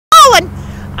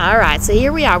All right, so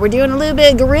here we are. We're doing a little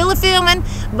bit of guerrilla filming,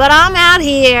 but I'm out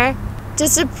here to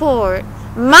support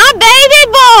my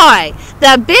baby boy,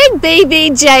 the big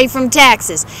BBJ from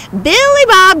Texas, Billy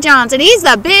Bob Johnson. He's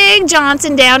the big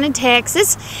Johnson down in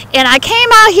Texas, and I came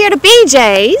out here to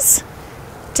BJ's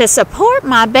to support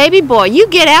my baby boy. You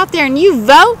get out there and you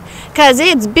vote, because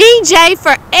it's BJ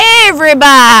for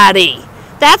everybody.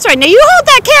 That's right. Now you hold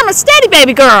that camera steady,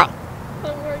 baby girl.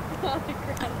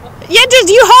 Yeah, just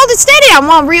you hold it steady. I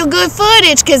want real good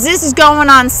footage, because this is going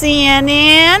on CNN,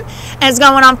 and it's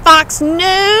going on Fox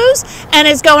News, and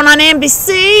it's going on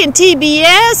NBC and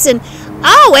TBS, and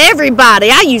oh, everybody.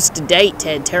 I used to date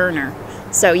Ted Turner,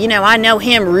 so you know I know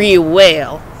him real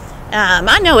well.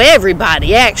 I know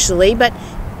everybody actually, but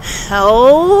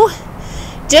oh,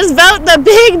 just vote the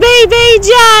big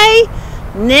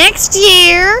BBJ. Next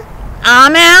year,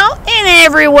 I'm out and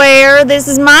everywhere. This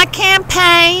is my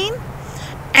campaign.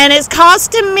 And it's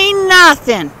costing me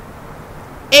nothing.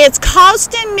 It's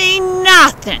costing me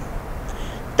nothing.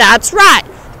 That's right.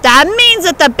 That means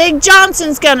that the Big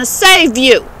Johnson's going to save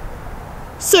you.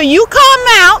 So you come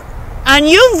out and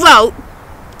you vote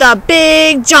the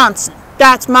Big Johnson.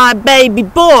 That's my baby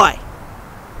boy.